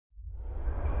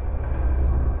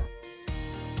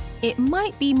It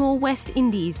might be more West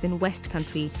Indies than West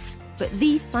Country, but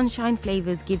these sunshine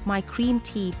flavours give my cream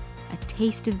tea a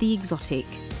taste of the exotic.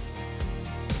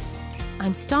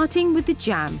 I'm starting with the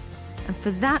jam, and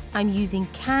for that I'm using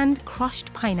canned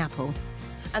crushed pineapple.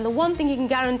 And the one thing you can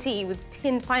guarantee with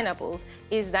tinned pineapples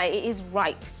is that it is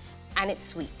ripe and it's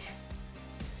sweet.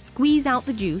 Squeeze out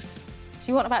the juice. So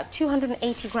you want about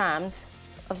 280 grams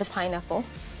of the pineapple.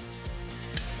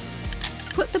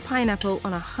 Put the pineapple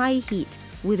on a high heat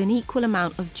with an equal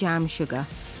amount of jam sugar.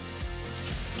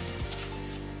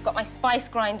 Got my spice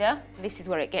grinder. This is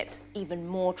where it gets even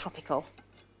more tropical.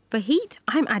 For heat,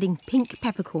 I'm adding pink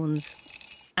peppercorns.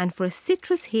 And for a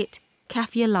citrus hit,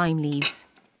 kaffir lime leaves.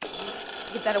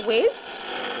 Give that a whiz.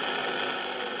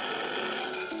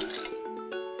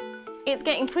 It's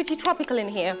getting pretty tropical in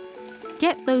here.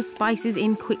 Get those spices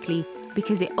in quickly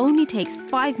because it only takes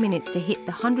 5 minutes to hit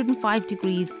the 105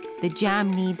 degrees the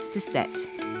jam needs to set.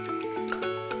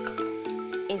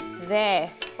 It's there.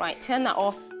 Right, turn that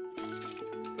off.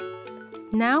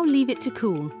 Now leave it to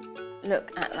cool.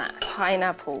 Look at that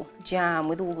pineapple jam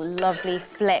with all the lovely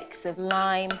flecks of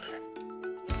lime.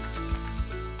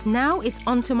 Now it's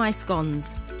onto my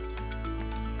scones.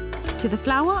 To the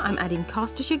flour, I'm adding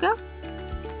caster sugar,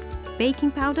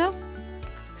 baking powder,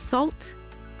 salt,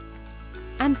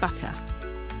 and butter.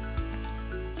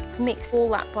 Mix all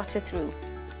that butter through.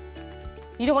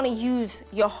 You don't want to use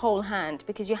your whole hand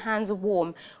because your hands are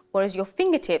warm, whereas your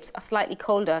fingertips are slightly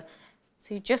colder.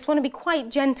 So you just want to be quite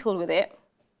gentle with it.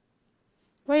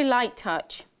 Very light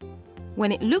touch.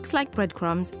 When it looks like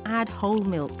breadcrumbs, add whole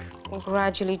milk. And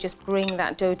gradually just bring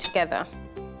that dough together.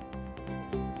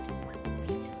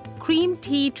 Cream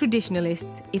tea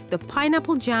traditionalists, if the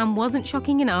pineapple jam wasn't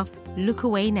shocking enough, look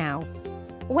away now.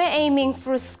 We're aiming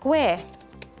for a square.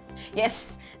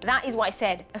 Yes, that is what I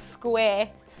said, a square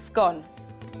scone.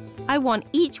 I want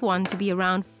each one to be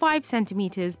around 5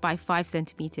 centimetres by 5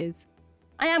 centimetres.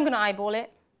 I am going to eyeball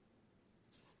it.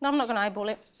 No, I'm not going to eyeball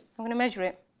it. I'm going to measure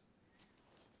it.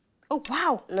 Oh,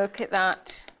 wow. Look at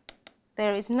that.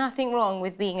 There is nothing wrong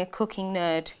with being a cooking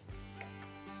nerd.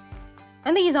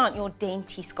 And these aren't your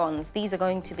dainty scones. These are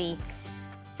going to be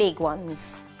big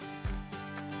ones.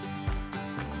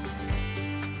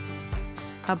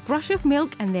 A brush of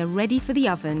milk and they're ready for the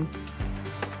oven.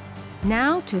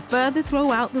 Now to further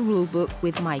throw out the rule book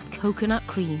with my coconut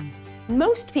cream.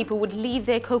 Most people would leave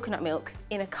their coconut milk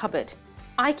in a cupboard.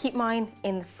 I keep mine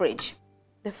in the fridge.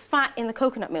 The fat in the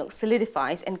coconut milk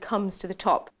solidifies and comes to the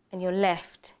top, and you're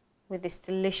left with this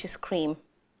delicious cream.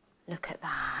 Look at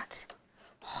that.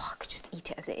 Oh, I could just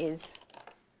eat it as it is.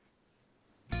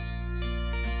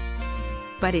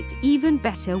 But it's even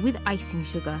better with icing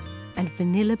sugar and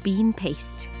vanilla bean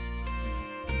paste.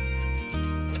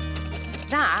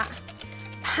 That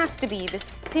has to be the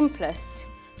simplest,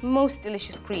 most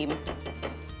delicious cream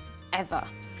ever.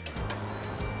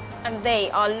 And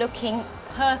they are looking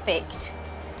perfect.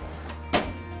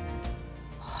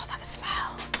 Oh, that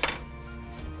smell.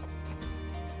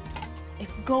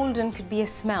 If golden could be a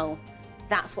smell,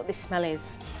 that's what this smell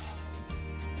is.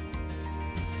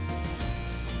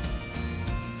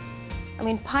 I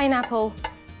mean, pineapple,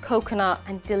 coconut,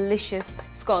 and delicious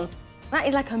scones. That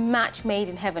is like a match made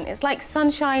in heaven. It's like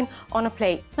sunshine on a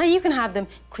plate. Now you can have them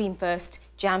cream first,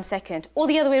 jam second, or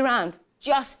the other way around.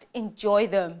 Just enjoy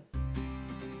them.